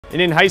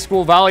And in high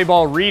school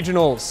volleyball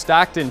regionals,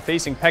 Stockton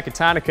facing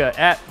Pecatonica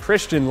at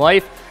Christian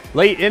Life.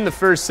 Late in the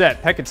first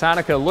set,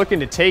 Pecatonica looking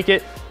to take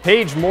it.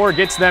 Paige Moore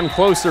gets them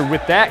closer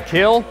with that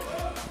kill.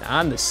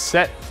 On the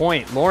set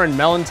point, Lauren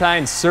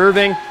Mellentine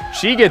serving.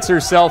 She gets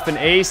herself an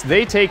ace.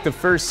 They take the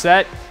first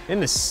set. In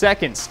the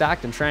second,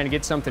 Stockton trying to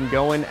get something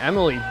going.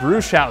 Emily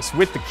Bruchhaus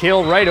with the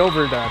kill right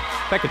over the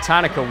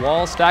Pecatonica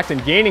wall. Stockton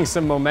gaining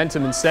some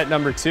momentum in set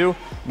number 2.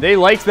 They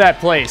liked that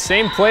play.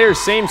 Same player,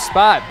 same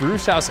spot.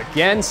 Bruchhaus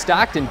again.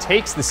 Stockton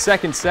takes the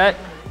second set.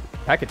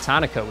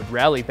 Pecatonica would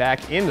rally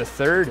back in the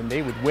third, and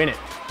they would win it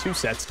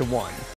 2-1.